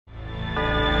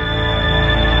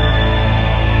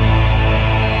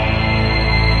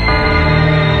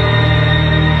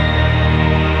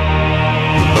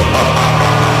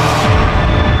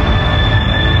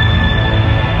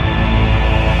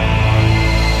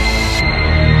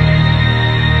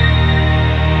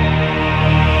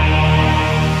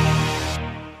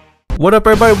What up,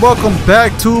 everybody? Welcome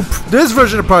back to this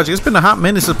version of Project. It's been a hot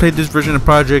minute since I played this version of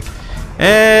Project.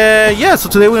 And yeah, so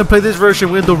today we're going to play this version.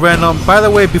 We're going to do random. By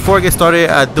the way, before I get started,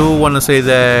 I do want to say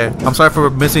that I'm sorry for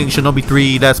missing Shinobi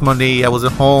 3 last Monday. I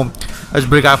wasn't home. I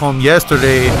just got home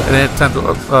yesterday and I had time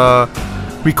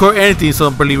to record anything, so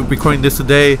I'm barely recording this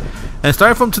today. And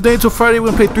starting from today until Friday, we're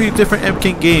going to play 3 different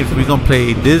MK games. We're going to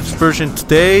play this version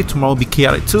today, tomorrow will be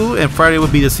Chaotic 2, and Friday will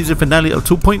be the season finale of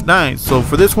 2.9. So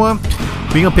for this one,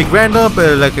 we're going to pick random,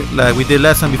 like we did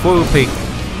last time before. We'll pick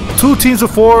 2 teams of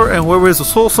 4, and whoever is the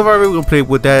sole survivor, we're going to play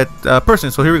with that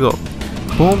person. So here we go.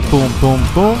 Boom, boom, boom,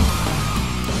 boom.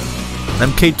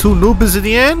 MK2 noob is in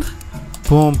the end.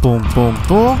 Boom, boom, boom,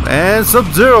 boom. And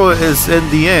Sub-Zero is in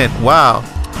the end. Wow.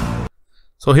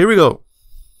 So here we go.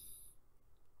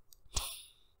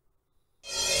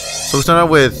 So we start out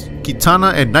with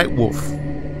Kitana and Nightwolf.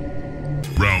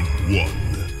 Round 1.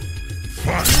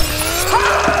 Fight.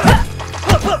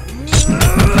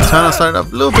 Kitana started up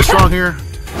a little bit strong here.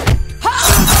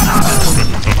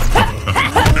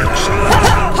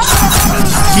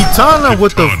 Kitana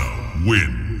with the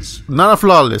wins. Not a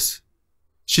flawless.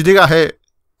 She did got hit,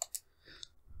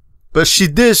 but she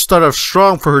did start off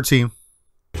strong for her team.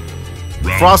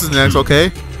 Round Frost is next,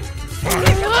 okay.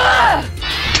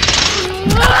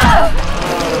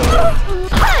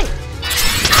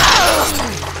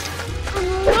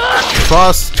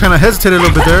 Frost kind of hesitated a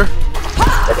little bit there.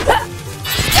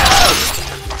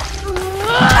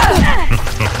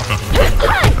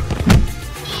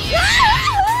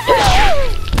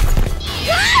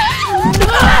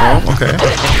 Oh, okay.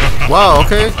 Wow,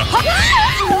 okay.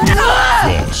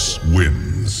 Frost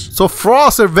wins. So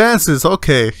Frost advances,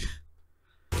 okay.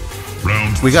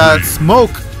 Round We got 3.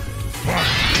 Smoke.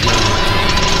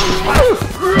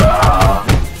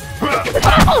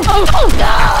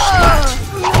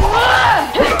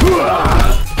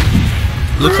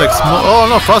 Looks like Smoke. Oh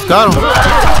no, Frost got him.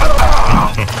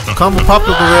 Combo popped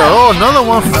up over there. Oh, another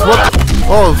one.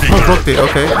 Oh, Smoke broke it.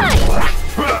 Okay.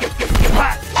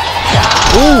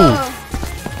 Ooh.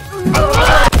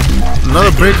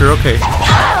 Another breaker. Okay.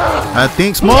 I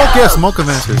think Smoke. Yeah, Smoke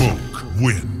advances. Smoke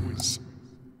wins.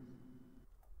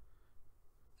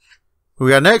 Who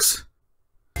we got next?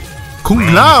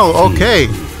 Kung Lao. Okay.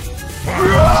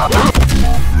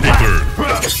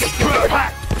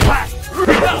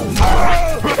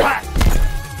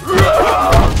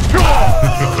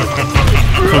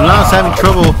 Kung Lao's having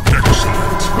trouble.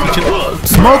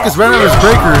 Smoke is running out of his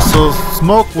breakers, so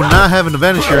Smoke will not have an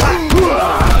advantage here.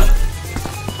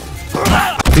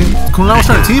 Think Kung Lao's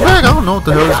trying to teabag? I don't know what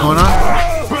the hell is going on.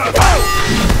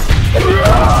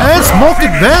 And Smoke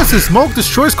advances. Smoke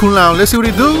destroys Kung Lao. Let's see what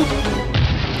he do.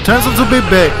 Turns into a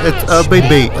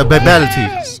babality.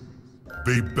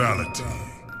 Babality.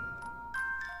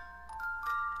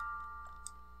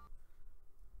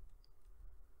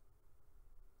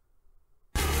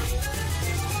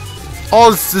 Oh,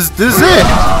 this is it.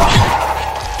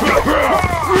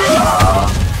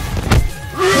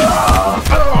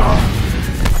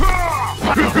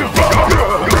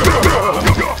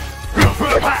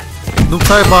 Noob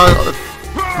Saibot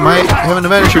might have an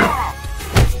advantage here.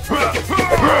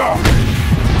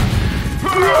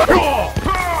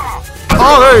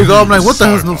 Oh, there you go. I'm like, what the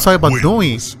hell is Noob Saibot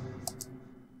doing?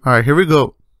 Alright, here we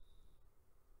go.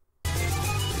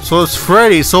 So it's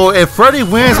Freddy. So if Freddy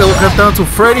wins, it will come down to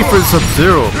Freddy for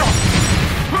Sub-Zero,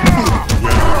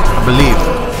 I believe.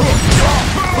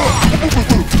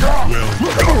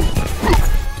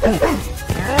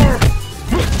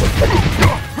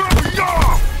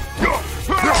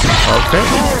 Okay.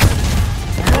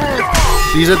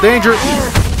 He's a danger.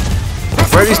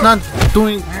 Freddy's not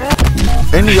doing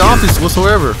any offense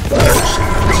whatsoever.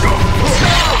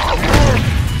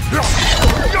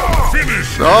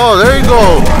 Oh, there you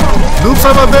go. Noob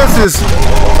Saibot advances.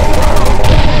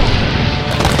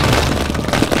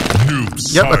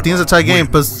 Yep, I think it's a tie game,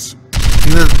 but this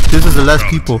is the last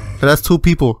people. The last 2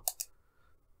 people.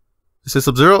 Is this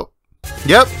Sub-Zero?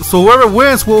 Yep, so whoever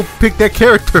wins will pick that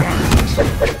character.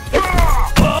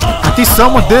 I think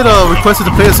someone did requested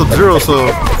to play as Sub-Zero,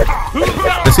 so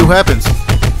let's see what happens.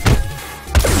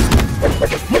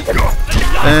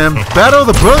 And Battle of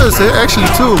the Brothers actually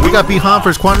too. We got Bihan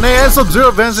versus Quan and Sub-Zero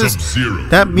advances.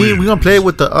 That means we're gonna play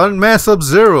with the unmasked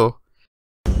Sub-Zero.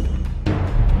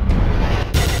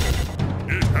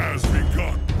 It has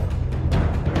begun.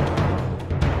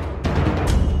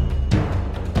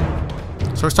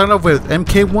 So we're starting off with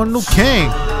MK1 Liu Kang.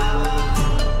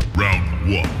 Round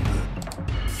 1.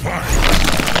 Fight.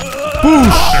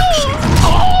 Boosh!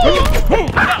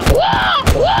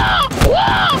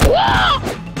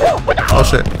 Oh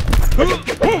shit.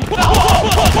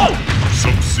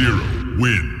 Sub-Zero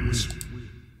wins.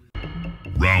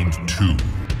 Round 2.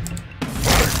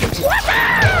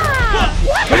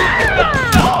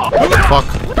 Fuck.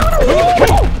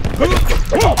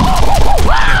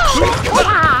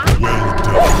 Well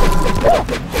done.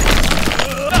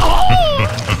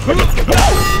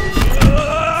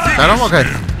 Got him? Okay.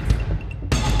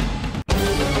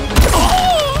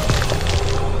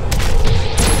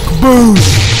 Boom!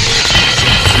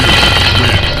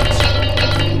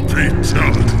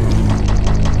 Fatality.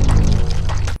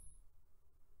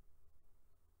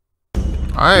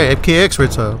 Alright, MKX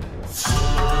retail.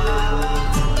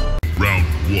 Round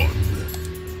 1.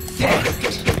 Fight.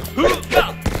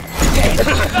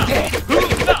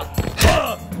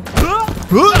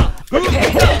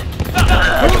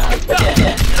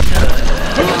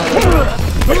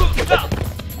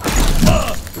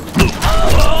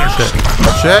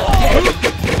 Shit.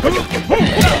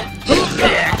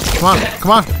 Come on,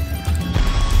 come on.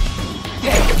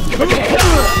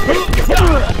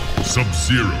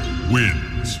 Sub-Zero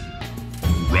wins.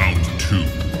 Round 2.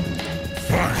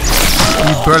 Fight.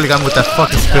 You barely got him with that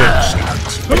fucking spit.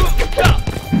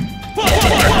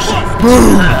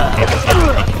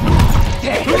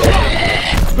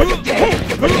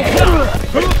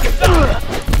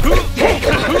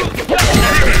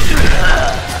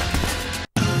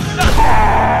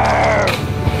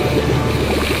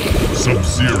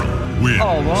 Sub-Zero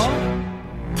wins.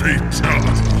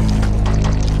 Fatality.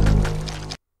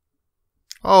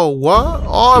 Oh, what?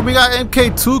 Oh, we got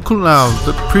MK2 cool now.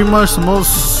 Pretty much the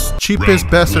most cheapest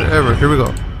bastard ever. Here we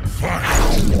go.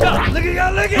 Fight.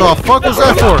 The fuck was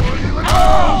that for?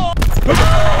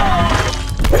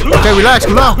 Okay, relax,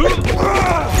 cool down.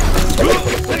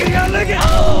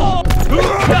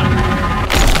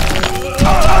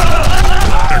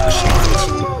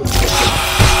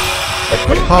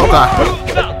 Oh god.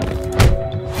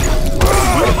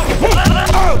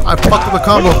 I fucked up the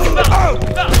combo.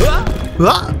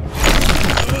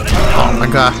 Oh my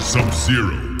god.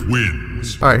 Sub-Zero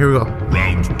wins. Alright, here we go.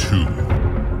 Round 2.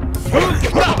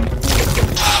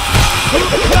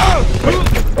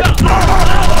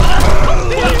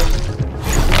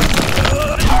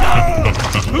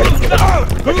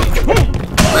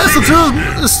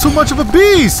 Man, it's too much of a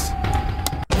beast.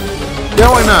 Yeah,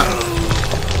 why not?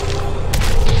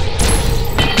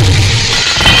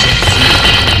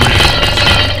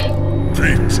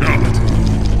 Fatality.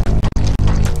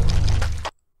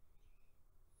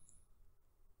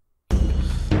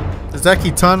 Is that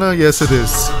Kitana? Yes, it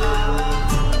is.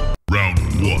 Round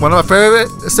 1. One of my favorite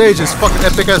stages. Fucking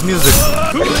epic ass music.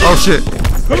 Oh shit.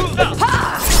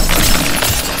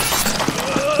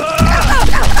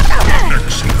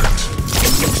 Excellent.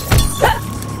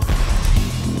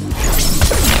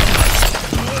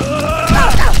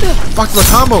 Fuck the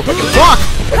combo. Fuck.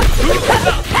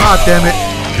 God damn it.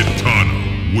 Kitana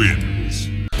wins.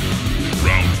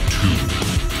 Round 2.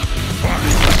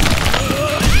 Fight.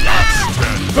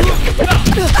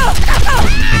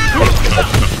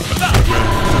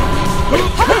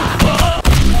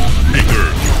 Bigger.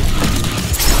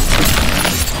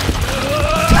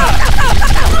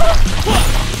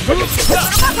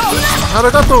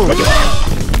 Arigato.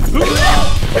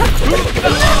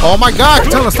 Oh my god,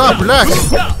 Kitana, stop, relax.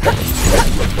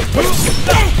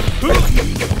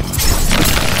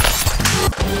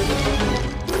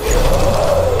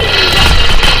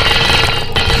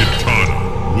 Kitana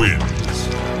wins.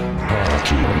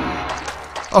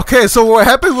 Okay, so what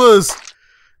happened was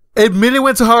it mainly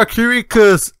went to Harakiri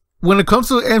because when it comes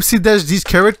to MC-these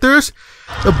characters,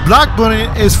 the block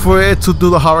button is for it to do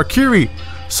the Harakiri.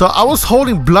 So I was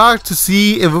holding block to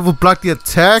see if it would block the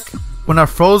attack when I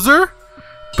froze her,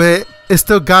 but it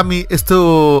still got me. I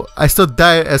still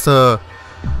died as a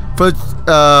because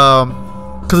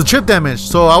of chip damage.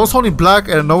 So I was holding block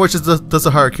and nowhere just does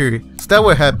a Harakiri. So that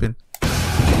what happened.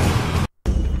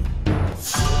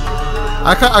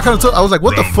 I kind of took. I was like,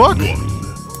 what the fuck?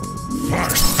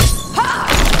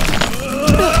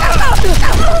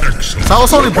 So I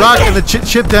was holding block and the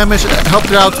chip damage helped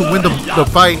her out to win the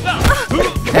fight.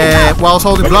 And while I was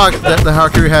holding block, the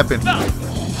Harakiri happened.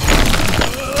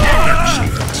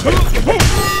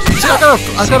 See,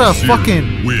 I got a fucking.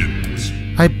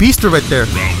 I beast her right there.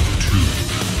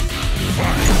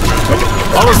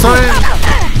 All of a sudden,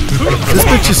 this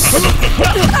bitch is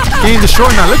getting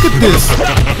destroyed now. Look at this.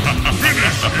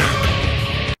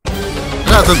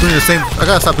 I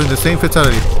gotta stop doing the same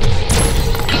fatality.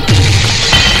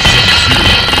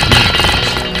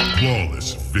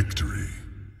 Flawless victory.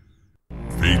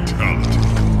 Fatality.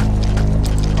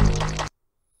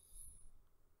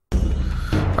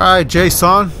 Alright,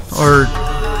 Jason, or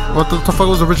what the fuck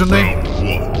was the original name?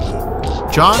 Round 1.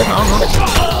 John? I don't know.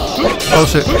 Oh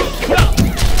shit.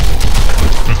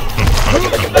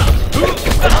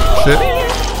 Shit.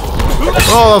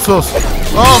 Oh, that was close.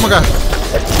 Oh my god.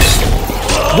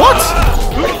 What?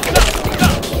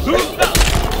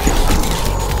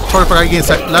 Sorry if I gotta get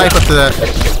life after that.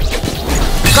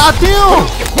 God damn!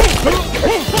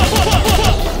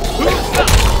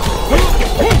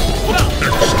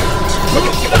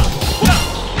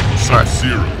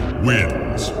 Sub-Zero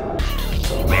wins.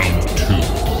 Round 2.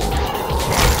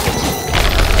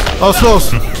 Oh, it's close.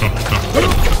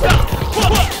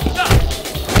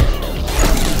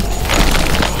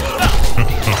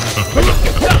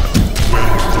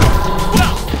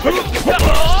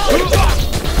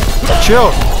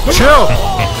 Chill. Chill.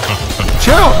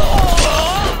 Chill.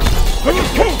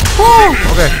 Woo.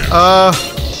 Okay.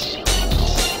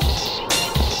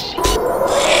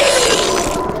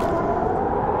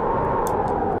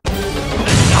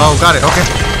 Oh, got it. Okay.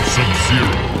 Sub-Zero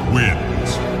wins.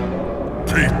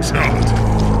 Fatality.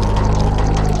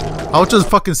 I'll just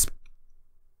fucking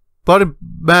button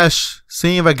mash,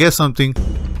 seeing if I get something.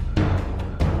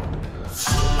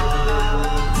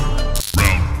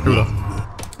 Round 1.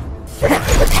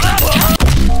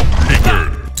 Take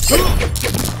third.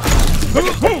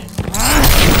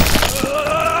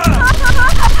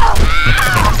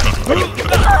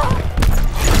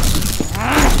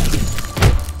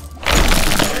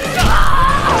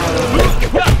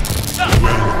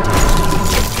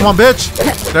 Come on, bitch.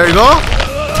 There you go.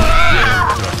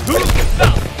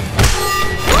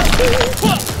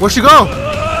 Where'd she go?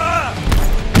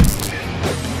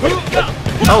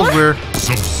 That was weird.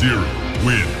 Sub-Zero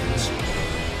wins.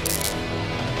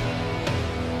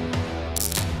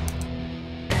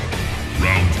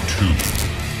 Round 2.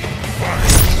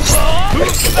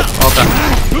 Okay.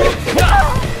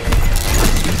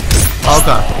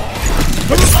 Okay.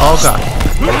 Okay.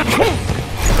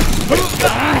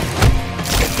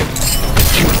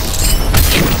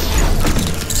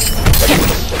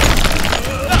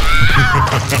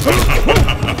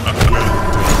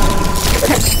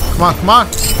 Come on, come on.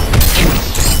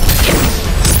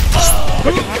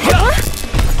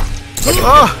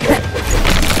 Oh.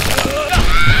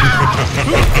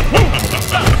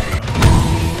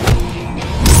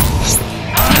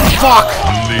 Fuck.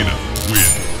 Lena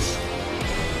wins.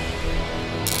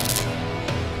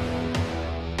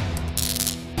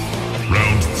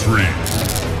 Round 3.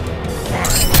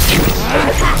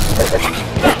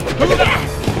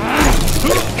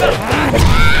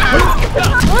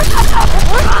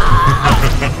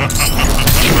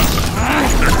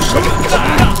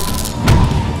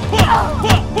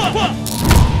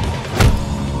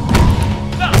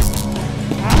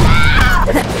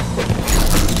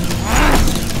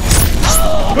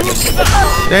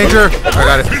 Danger! I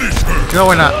got it. No,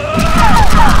 we're not.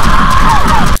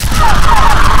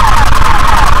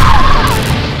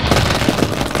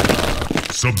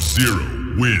 Sub-Zero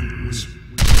wins.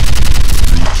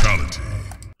 Brutality.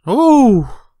 Ooh.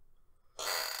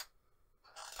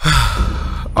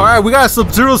 Alright, we got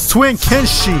Sub-Zero's twin,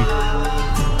 Kenshi.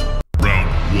 Round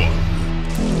 1.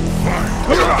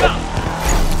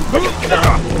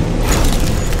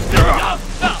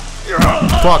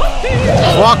 Fuck.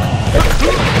 Fuck.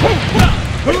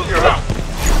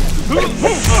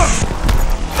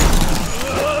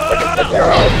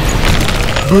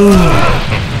 Boom.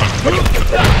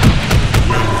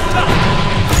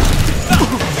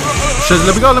 Shit,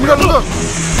 let me go, let me go, let me go.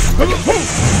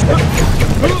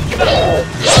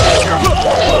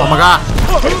 Oh my god.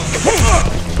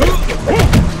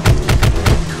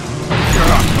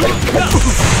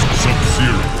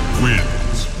 Sub-Zero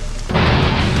wins.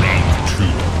 Round 2.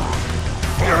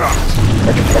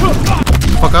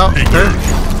 Fuck out, okay.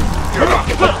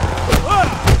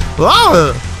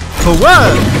 Wow! For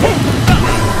what?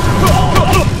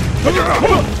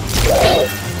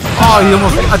 Oh, he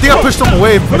almost. I think I pushed him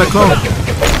away from the clone.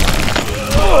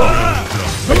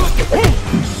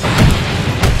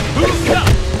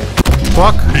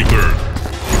 Fuck.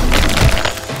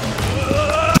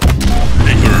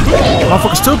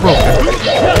 Motherfucker's still broken.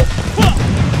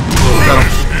 Got him.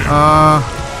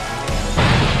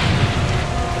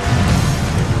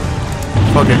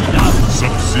 Fuck it.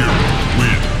 Sub-Zero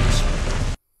wins.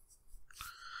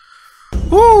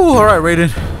 Woo! Alright,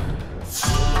 Raiden.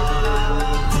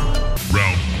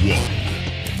 Round 1.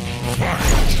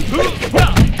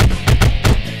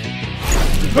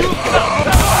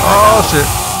 Oh shit.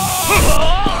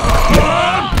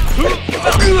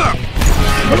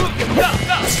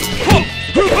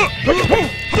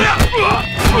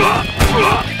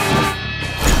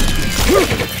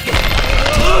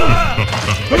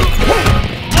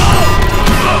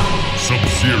 Sub-Zero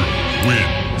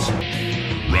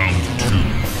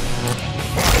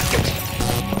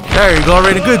There you go,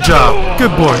 Raiden. Good job.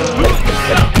 Good boy.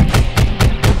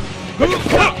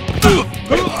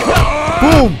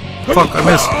 Boom. Fuck, I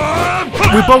missed.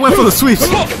 We both went for the sweeps.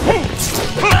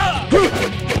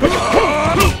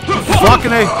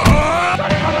 Fucking A.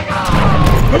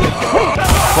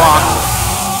 Fuck.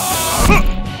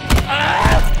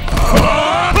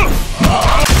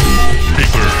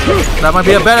 That might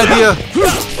be a bad idea.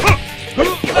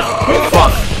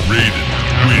 Fuck. Raiden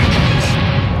wins.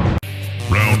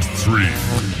 Round 3.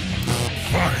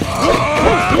 Fight.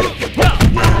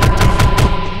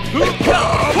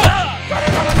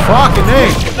 Fucking A.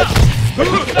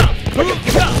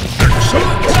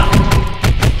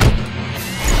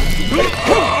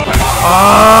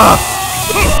 Ah!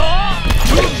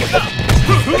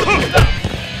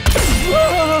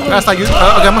 Okay,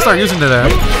 I'm gonna start using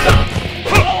that.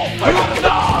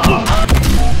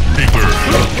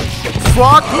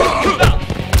 Fuck!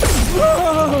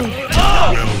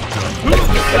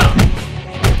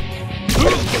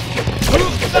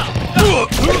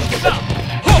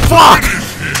 Fuck!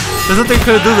 There's nothing I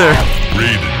could do there.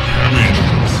 Raiden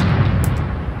wins.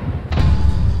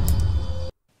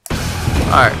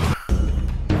 Alright.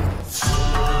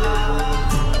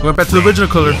 Went back to the original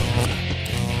color.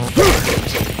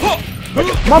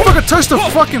 Motherfucker touched the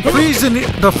fucking freeze and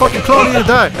the fucking claw didn't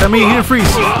die. I mean, he didn't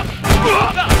freeze.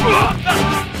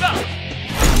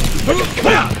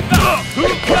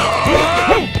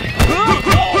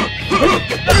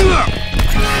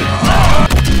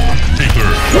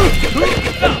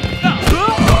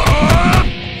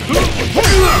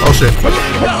 Oh shit.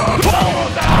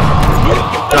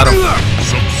 Got him.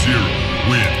 Sub-Zero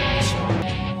wins.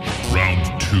 Round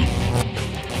 2.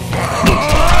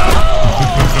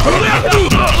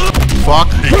 Fuck.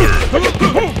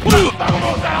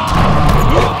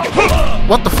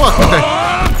 What the fuck? Okay.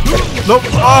 Nope.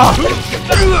 Ah.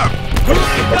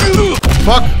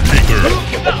 Fuck.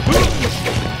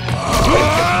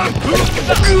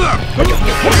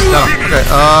 Got him. Okay.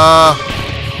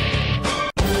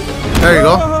 There you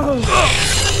go.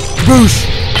 Boosh.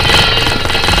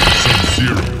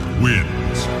 Sub-Zero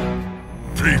wins.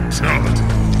 Fatality.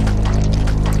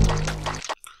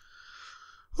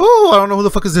 Oh, I don't know who the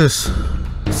fuck is this.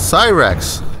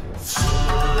 Cyrax.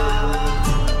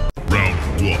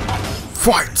 Round 1.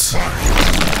 Fight.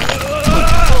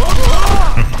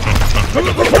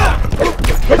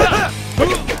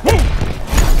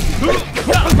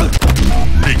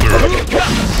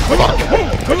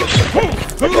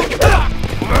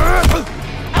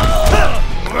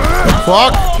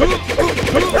 Fuck.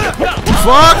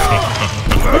 Fuck.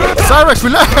 Cyrax,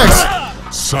 relax.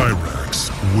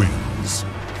 Cyrax wins.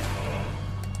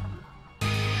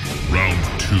 Round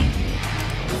 2.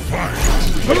 Fight.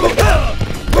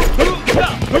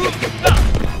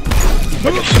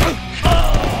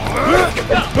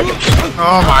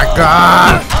 Oh my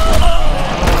god.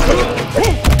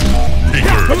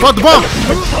 Fuck the bomb.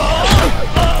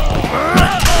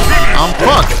 I'm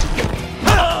fucked.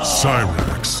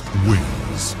 Cyrax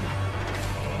wins.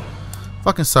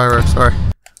 Fucking Cyrax, sorry.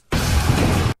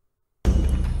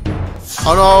 I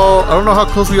don't know how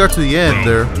close we are to the end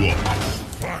there.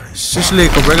 It's just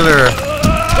like a regular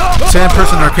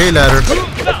 10-person arcade ladder.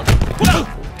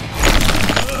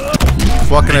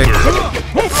 Fucking A.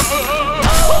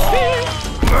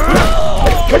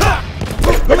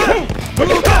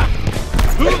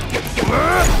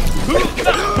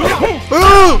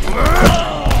 Ooh!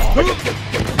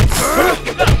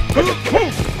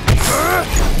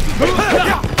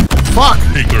 Fuck!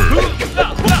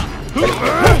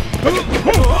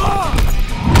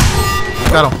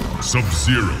 Got him.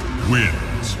 Sub-Zero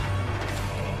wins.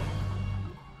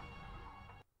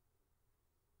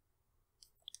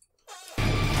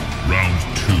 Round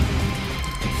 2.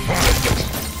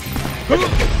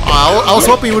 I was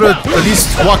hoping you would have at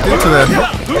least walked into that.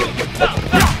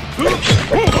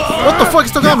 What the fuck? He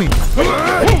still got me.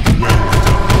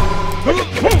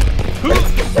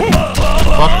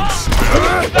 Fuck.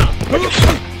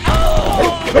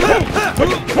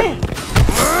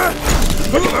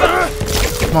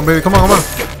 Come on, baby. Come on, come on.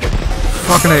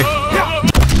 Fucking A.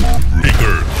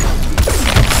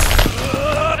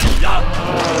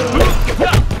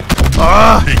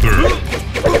 Ah!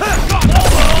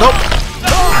 Nope.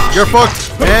 You're fucked.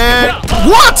 And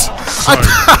what?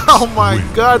 Oh my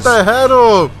god, I had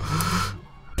him.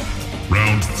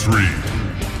 Round 3.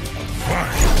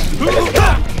 Fight.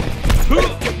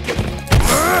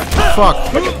 Fuck.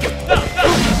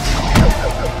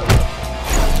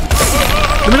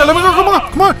 Let me go, come on,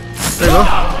 come on. There you go.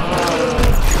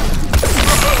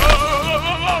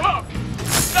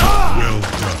 Well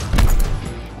done.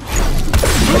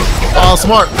 Oh,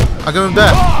 smart. I'll give him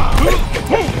that.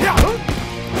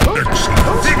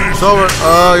 It's over.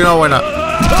 You know, why not?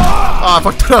 Oh, I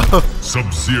fucked it up.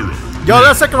 Sub-Zero. Yo,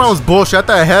 that second round was bullshit. I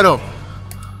thought I had him.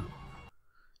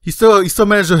 He still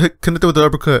managed to connect it with the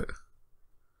uppercut.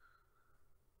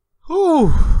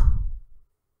 Whew.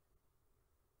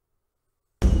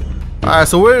 Alright,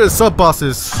 so where are the sub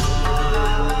bosses?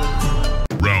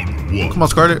 Round 1. Come on,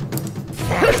 Scarlet.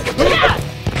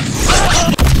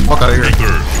 Fuck out of here.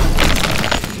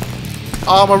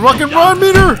 Oh, my rock and run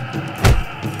meter!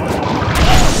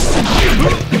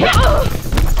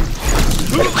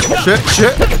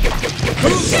 Shit.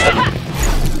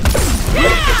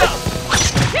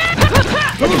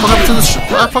 What happened to the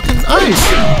fucking ice?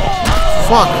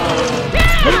 Fuck.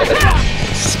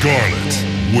 Scarlet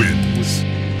wins.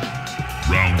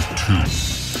 Round 2.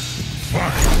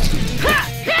 Fight.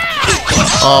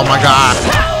 Oh my god.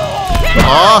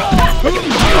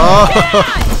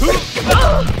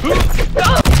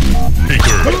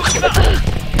 Taker.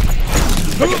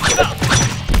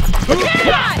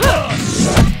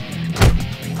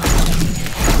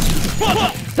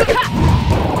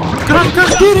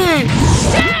 Get it!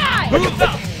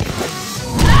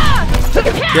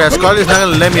 Yeah, Scarlet's not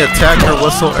gonna let me attack her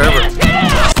whatsoever.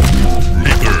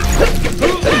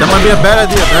 That might be a bad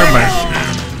idea. Never mind.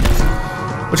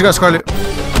 What you got, Scarlet?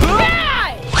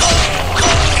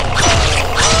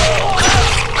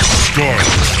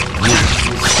 Scarlet wins.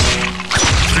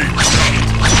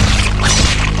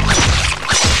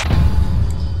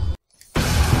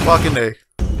 Fucking A.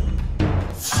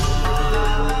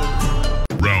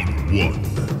 Round 1.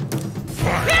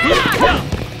 Fight.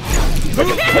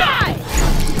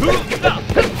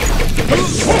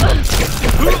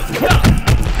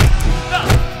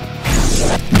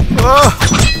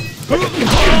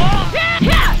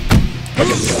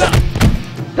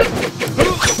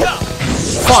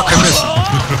 Fuck, I missed.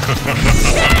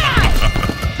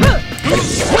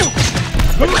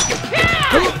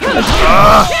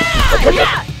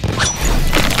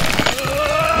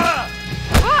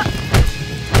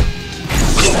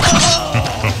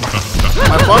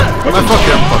 My fuck,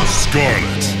 yeah,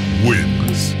 Scarlet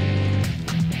wins.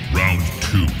 Round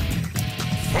 2.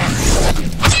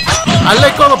 I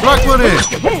let go of the black one in.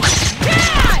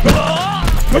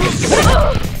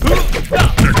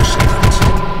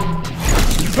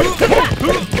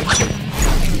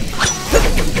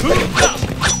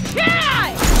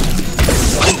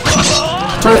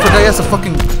 Sorry for that. He has a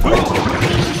fucking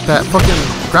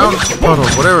ground puddle,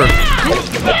 whatever.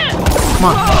 Come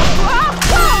on.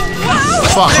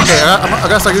 Fuck. Okay, I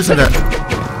gotta start using that.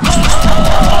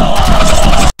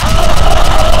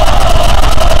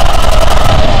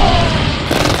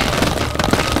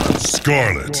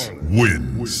 Scarlet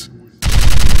wins.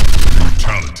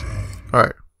 Brutality.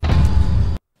 Alright.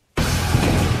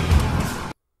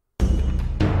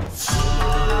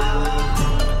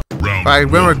 Alright,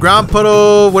 remember ground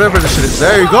puddle, whatever this shit is.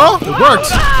 There you go. It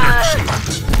worked.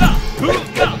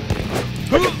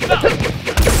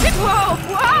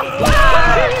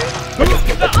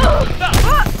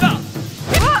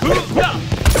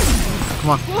 Come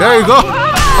on. There you go.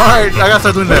 Alright, I gotta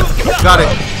start doing that. Got it.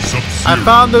 I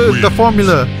found the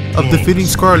formula of defeating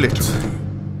Scarlet.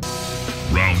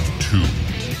 Round 2.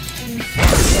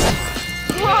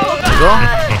 There you go.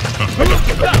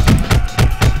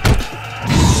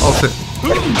 Oh shit.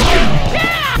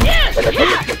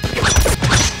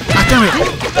 Ah, damn it.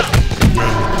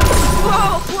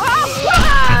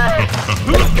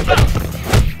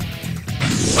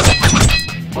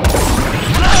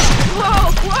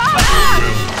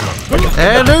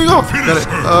 And there you go. Got it.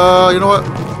 You know what?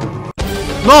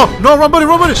 No, run buddy. I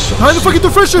need to fucking do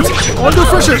friendships. I want to do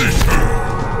friendships.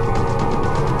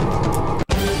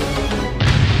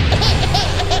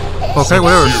 Okay,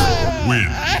 whatever.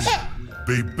 Wins.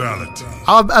 Babality.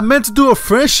 I meant to do a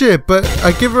friendship, but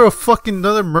I gave her a fucking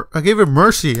another. I gave her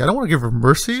mercy. I don't want to give her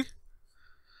mercy.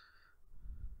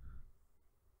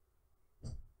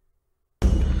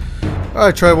 All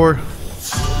right, Tribor.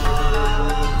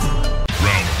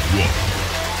 Round 1.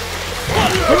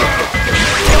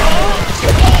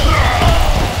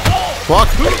 Walk.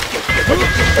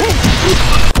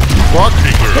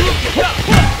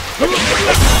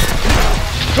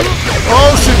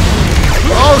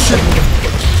 Oh shit.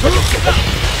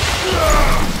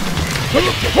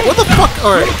 What the fuck?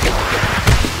 Alright.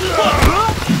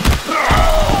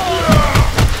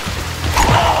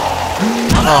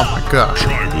 Oh my god.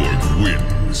 Tribord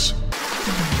wins.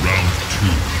 Round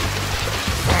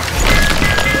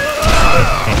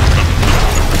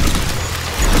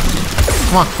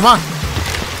 2. Come on.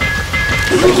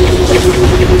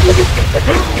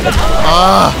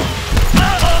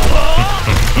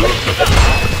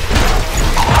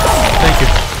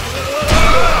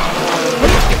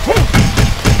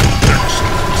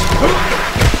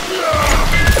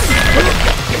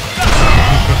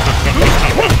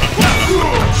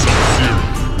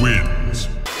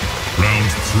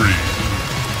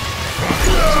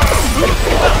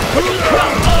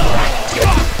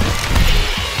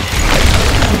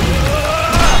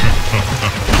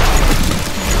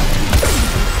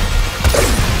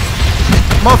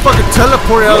 Motherfucker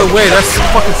teleported out of the way. That's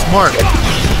fucking smart.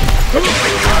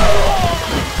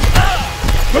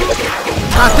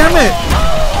 God damn it!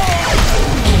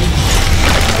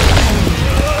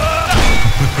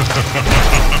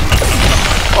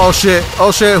 Oh shit!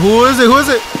 Oh shit! Who is it? Who is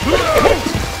it?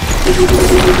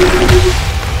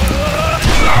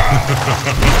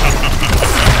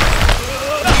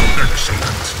 Excellent.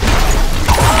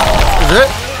 Is it?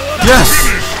 Yes!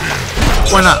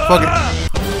 Why not? Fuck it.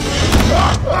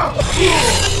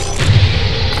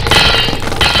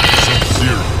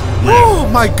 Sub-Zero. Oh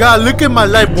my god, look at my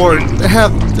light board.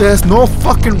 There's no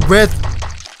fucking red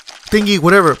thingy,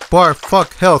 whatever, bar,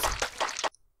 fuck, health.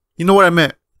 You know what I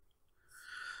meant.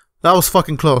 That was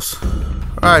fucking close.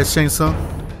 Alright, Chainsaw.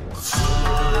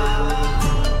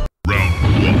 Round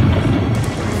 1.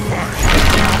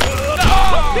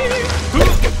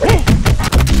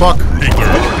 Fuck.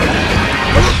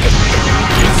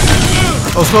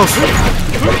 That was close.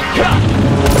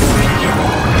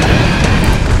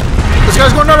 This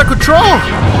guy's going out of control!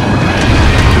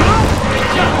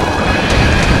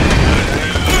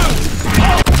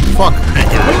 Fuck.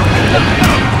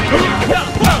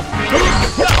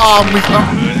 What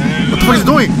the fuck is he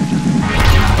doing?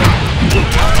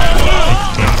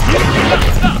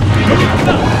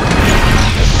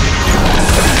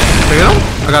 Did I get him?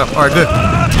 I got him. Alright, good.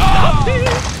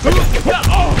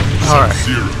 Alright.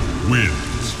 Sub-Zero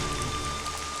wins.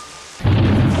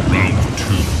 Round 2.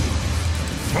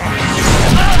 Fight.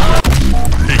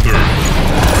 Taker.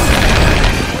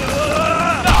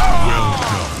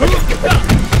 Well done.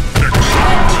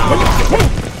 Excellent.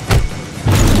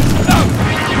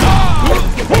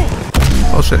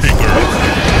 Oh shit.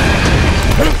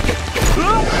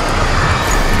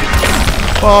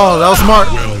 Oh, that was smart.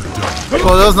 Well done.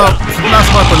 Oh, that was not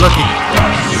smart, but lucky.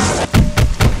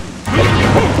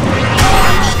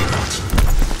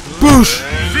 Boosh!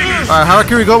 Alright,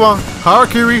 Harakiri, go on.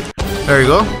 Harakiri. There you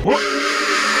go.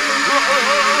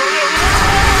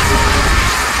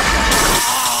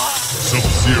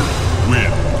 Sub-Zero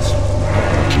wins.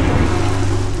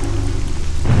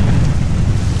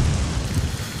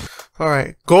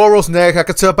 Alright, Goro's neck. I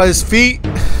can tell by his feet.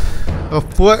 A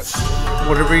foot.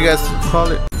 Whatever you guys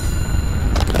call it.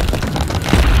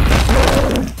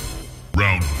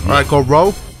 Round 1. Alright,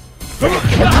 Goro.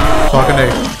 Fucking A.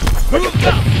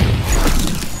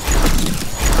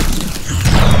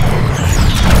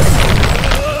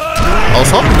 I was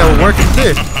hoping that would work. It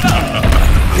did.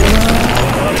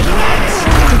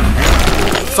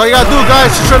 So all you gotta do, guys,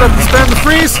 just try to spam the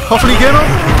freeze. Hopefully get him.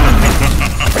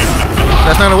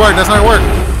 That's not gonna work. That's not gonna work.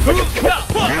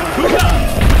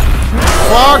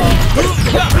 Fuck.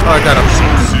 Oh, I got him.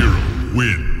 Sub-Zero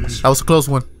wins. That was a close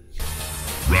one.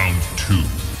 Round 2.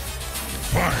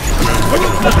 Fight.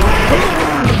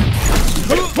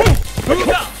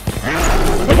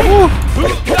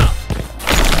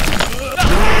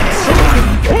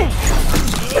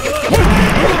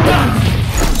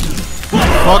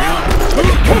 Fuck.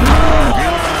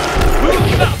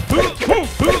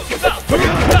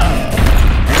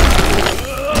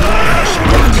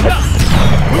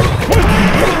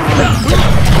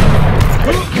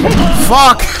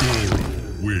 Fuck.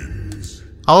 Wins.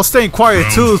 I was staying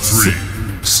quiet too. Round 3.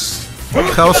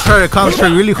 I was trying to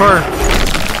concentrate really hard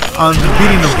on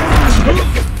beating them.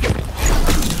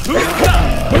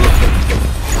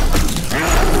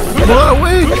 What?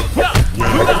 Wait!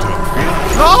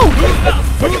 No!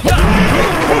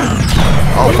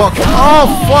 Oh fuck! Oh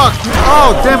fuck! Oh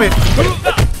damn it!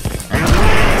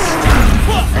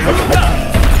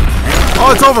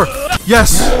 Oh, it's over! Yes!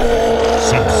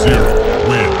 Sub-Zero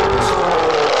wins.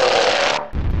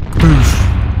 Boosh.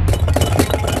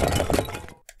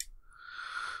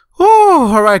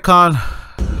 Oh, alright, Khan.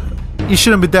 You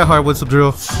shouldn't be that hard with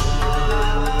Sub-Zero.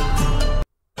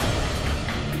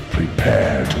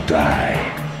 Prepare to die.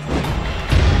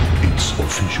 It's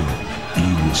official.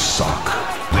 You will suck.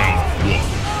 Round 1.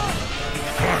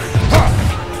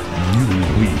 You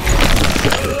weak.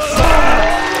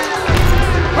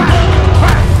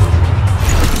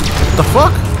 The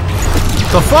fuck?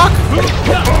 The fuck?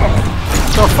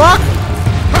 The fuck?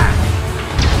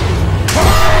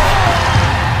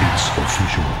 It's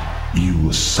official. You will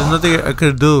There's suck. nothing I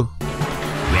could do.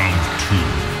 Round 2.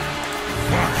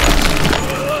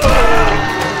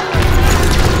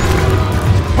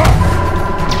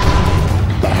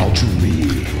 Bow to me.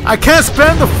 I can't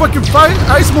spam the fucking fight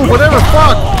ice move, whatever,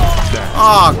 fuck!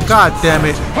 Oh, god damn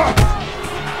it.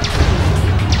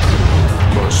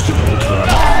 Must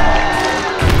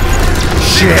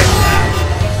shit.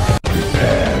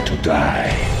 Prepare to die.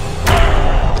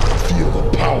 Feel the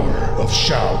power of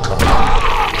Shao Kahn.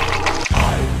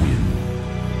 I win.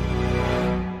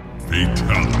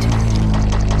 Fatality.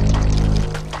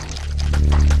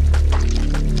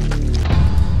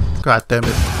 God damn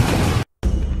it.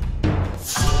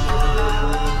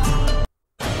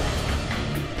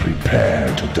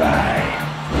 Prepare to die.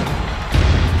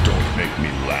 Don't make me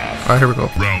laugh. Alright, here we go.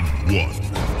 Round 1.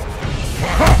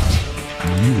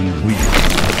 You win.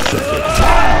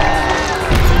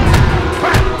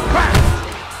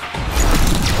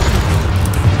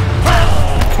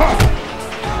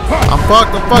 I'm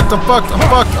fucked, I'm fucked, I'm fucked, I'm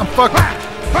fucked, I'm fucked,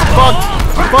 I'm fucked,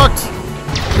 I'm fucked.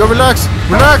 Yo, relax,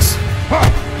 relax.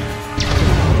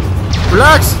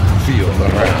 Relax. Feel the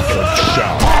wrath of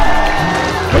Shao.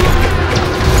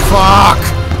 Fuck.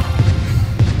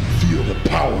 Feel the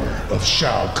power of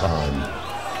Shao Kahn.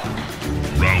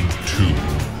 Round 2.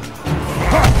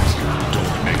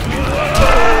 Don't make me laugh.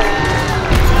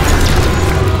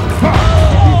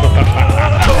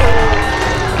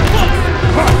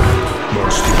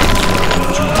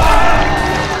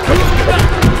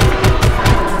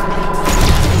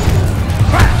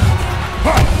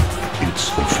 It's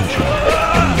official.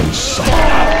 You suck.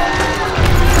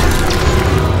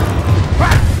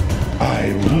 I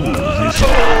rule this.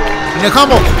 In a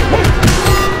combo.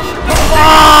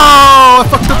 Oh, I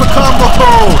fucked up a combo.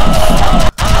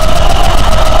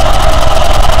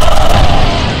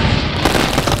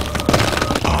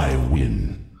 I win.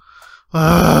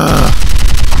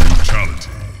 Brutality.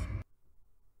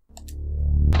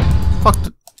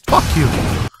 Fuck you.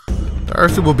 The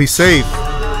Earth will be safe.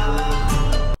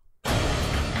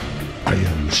 I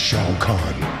am Shao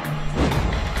Kahn.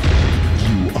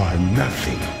 You are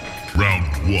nothing.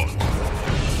 Round 1.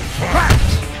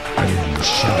 I am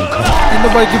Shao Kahn. Ain't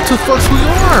nobody give two fucks who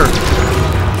you are.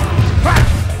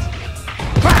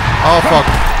 Oh fuck.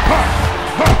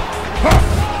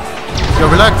 Yo,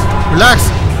 relax, relax,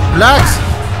 relax.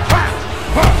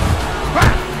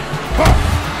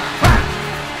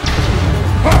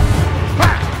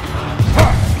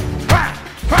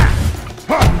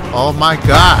 Oh my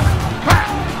god.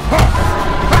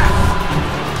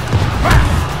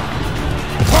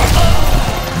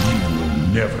 You will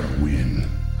never win.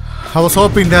 I was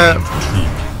hoping that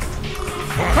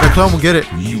the clone would get it.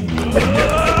 You will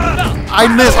never. I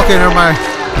missed. Okay, never mind.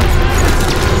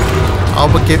 I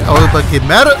was about to get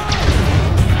mad at.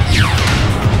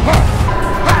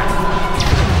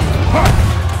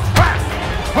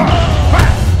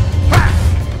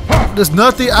 There's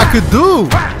nothing I could do.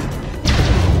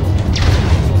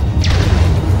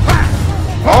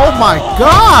 Oh my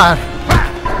god!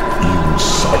 You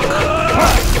suck.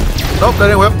 Nope, that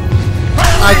didn't work.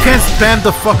 I can't stand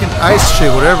the fucking ice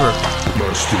shit, whatever.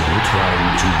 You're still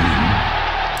trying to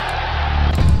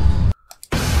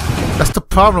win. That's the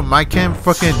problem. I can't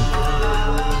fucking.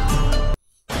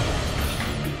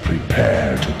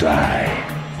 Prepare to die.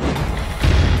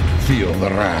 Feel the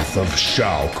wrath of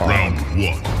Shao Kahn. Round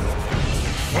 1.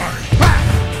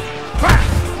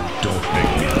 Don't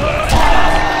make me laugh.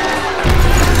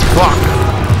 Fuck.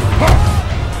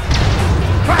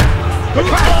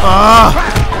 Ah!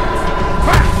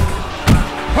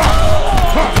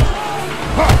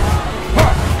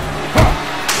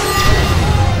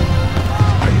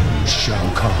 I am Shao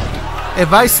Kahn.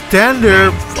 If I stand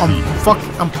there, I'm fucked.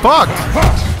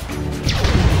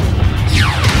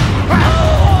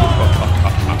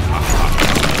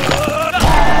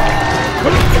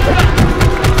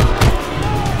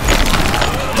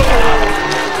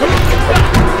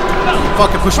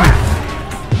 Fucking push me.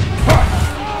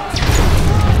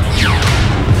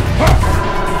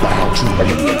 Bow to me.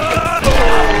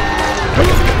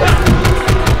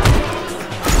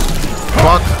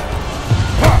 Fuck.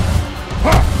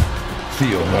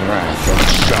 Feel the wrath of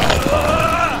Shao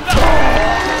Kahn.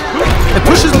 It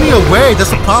pushes me away.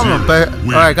 That's the problem. But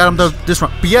alright, got him this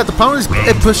one. But yeah, the problem is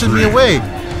it pushes me away.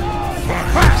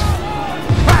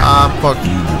 Fuck.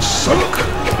 You suck.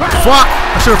 Fuck!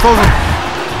 I should have frozen.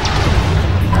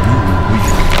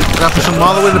 I gotta push him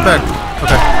all the way to the back.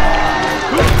 Okay.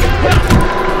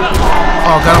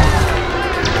 Oh, got him.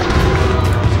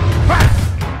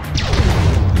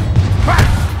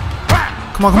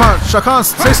 Come on, come on. Shao Kahn,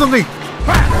 say something.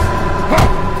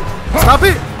 Stop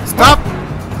it. Stop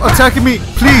attacking me.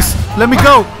 Please, let me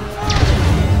go.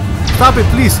 Stop it,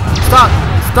 please. Stop.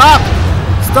 Stop.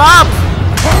 Stop.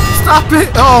 Stop it.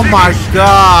 Oh my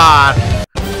god.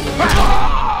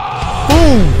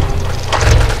 Boom.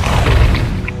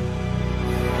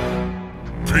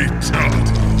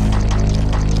 Fatality.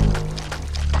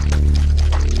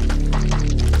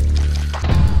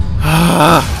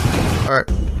 Alright.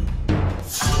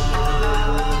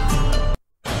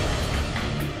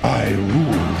 I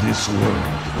rule this world.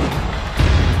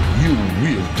 You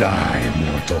will die,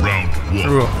 mortal. Round one.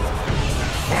 Rule.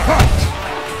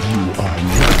 You are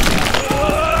nothing.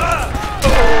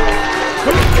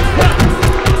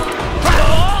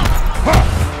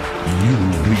 You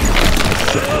will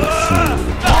suffer fool.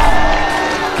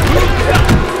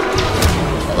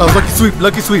 Oh, lucky sweep,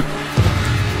 lucky sweep.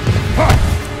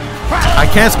 I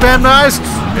can't spam the ice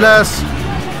blast.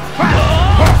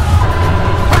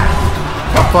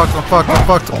 I'm fucked, I'm fucked, I'm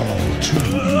fucked. All too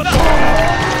easy.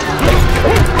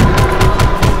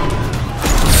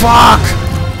 Fuck!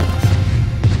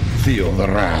 Feel the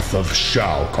wrath of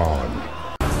Shao Kahn.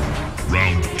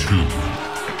 Round two.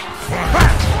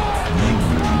 You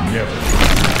will never.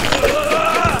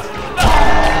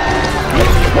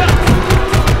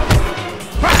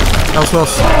 That was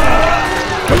close.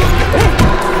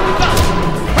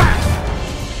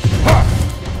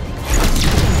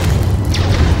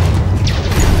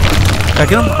 Did I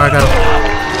get him? I got him.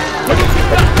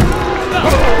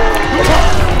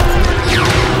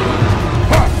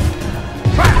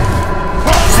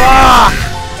 Fuck!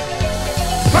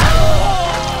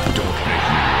 Don't make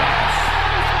me laugh.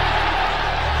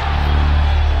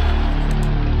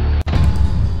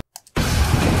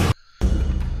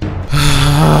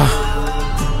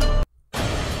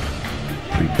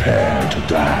 Prepare to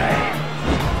die.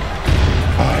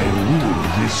 I rule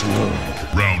this world.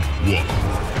 Round one.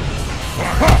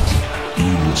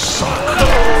 You suck.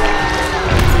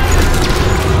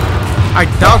 I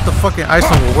doubt the fucking ice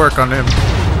one will work on him.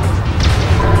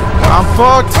 I'm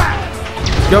fucked.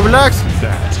 Yo, relax.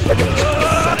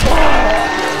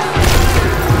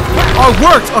 Oh, it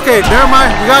worked. Okay, never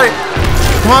mind. We got it.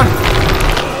 Come on.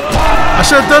 I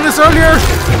should have done this earlier.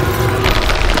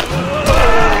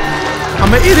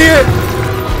 I'm an idiot.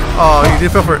 Oh, you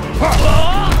didn't feel for it.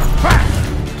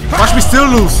 Watch me still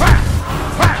lose.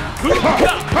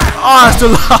 Oh, I still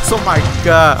lost. Oh my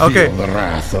god. Okay. Feel the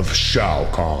wrath of Shao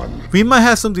Kahn. We might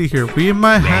have something here. We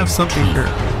might have something here.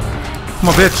 Come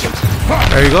on, bitch.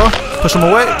 There you go. Push him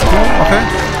away. Okay.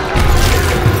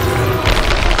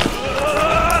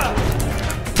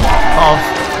 Oh.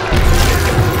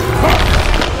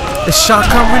 Is Shao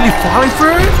Kahn really falling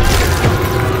for it?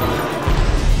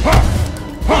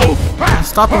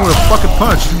 Stop him with a fucking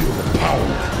punch. Feel the power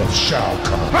of Shao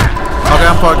Kahn. Okay,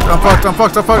 I'm fucked. I'm fucked. I'm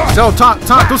fucked. I'm fucked. Yo, Tom,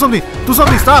 do something. Do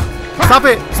something. Stop. Stop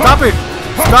it. Stop it.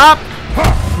 Stop.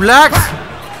 Relax.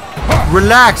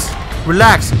 Relax.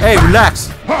 Relax. Hey, relax.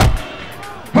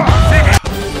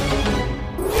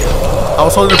 I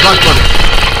was holding the block button.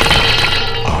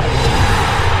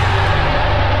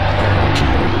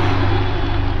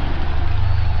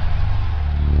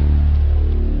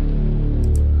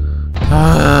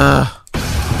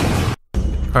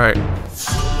 Alright.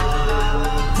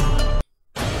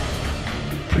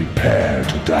 Prepare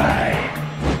to die.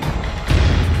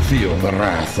 Feel the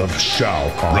wrath of Shao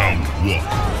Kahn. Round one.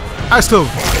 Ice Stone.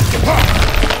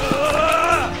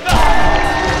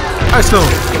 Ice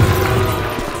Stone.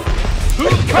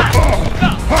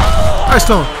 Ice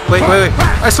Stone. Wait, wait, wait.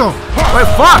 Ice Stone. Wait,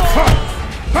 fuck!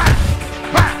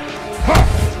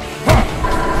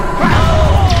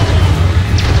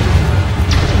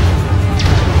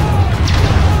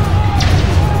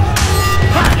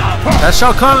 That's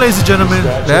Shao Kahn, ladies and gentlemen.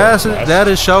 That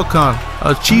is Shao Kahn.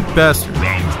 A cheap bastard.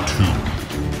 Round two.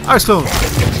 Ice Stone.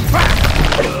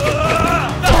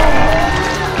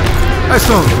 Ice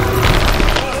Stone.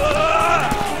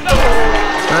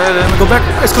 Alright, let me go back.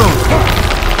 Ice Stone.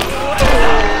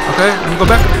 Okay, let me go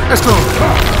back. Ice Stone.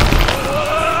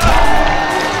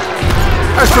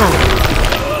 Ice Stone.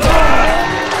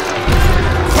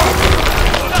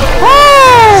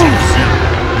 Woo!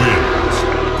 Wins.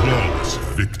 Flawless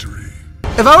victory.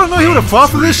 If I don't know he would have fought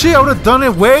for this shit, I would have done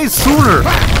it way sooner.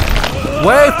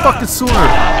 Way fucking sooner.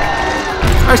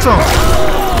 Ice Stone.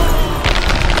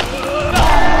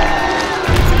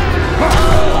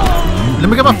 Let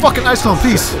me get my fucking Ice Stone,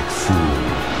 please.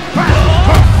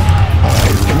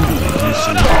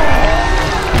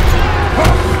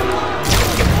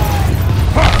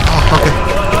 Oh, okay.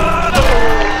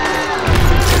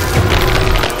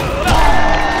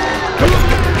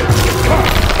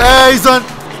 Hey, he's done.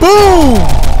 Boom!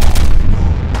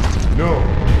 No.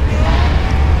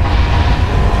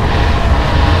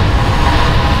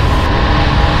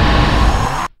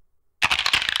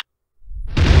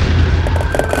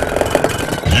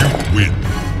 You win.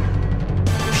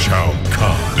 Shao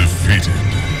Kahn defeated.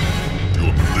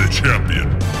 You're the champion.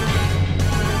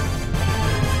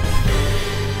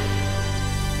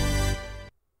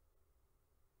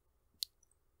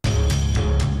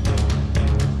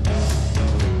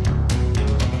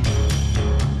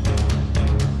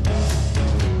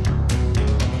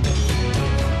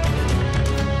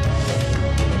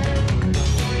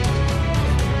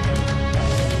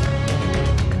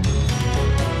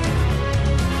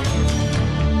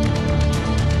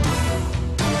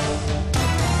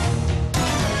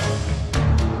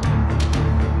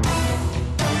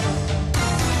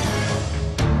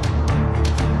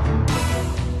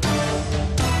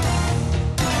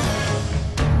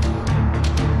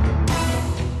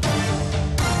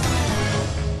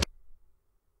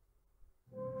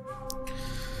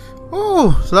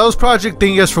 cool. So that was Project.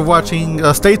 Thank you guys for watching.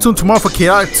 Stay tuned tomorrow for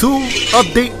Chaotic 2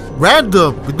 update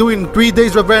random. We're doing 3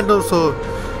 days of random, so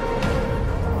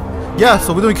yeah,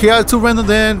 so we're doing Chaotic 2 random,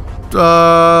 then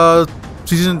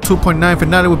season 2.9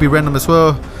 finale will be random as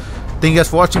well. Thank you guys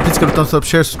for watching. Please give a thumbs up,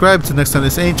 share, subscribe. Till next time,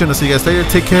 this is Angel. I'll see you guys later.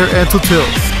 Take care and toodles.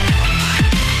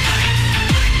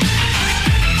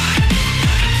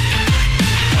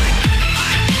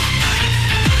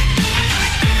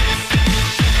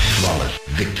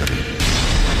 Victory.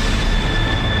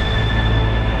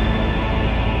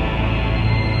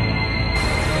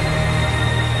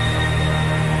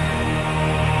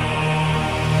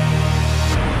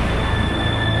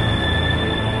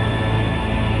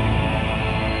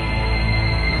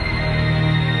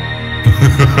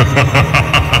 Ha ha ha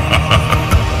ha!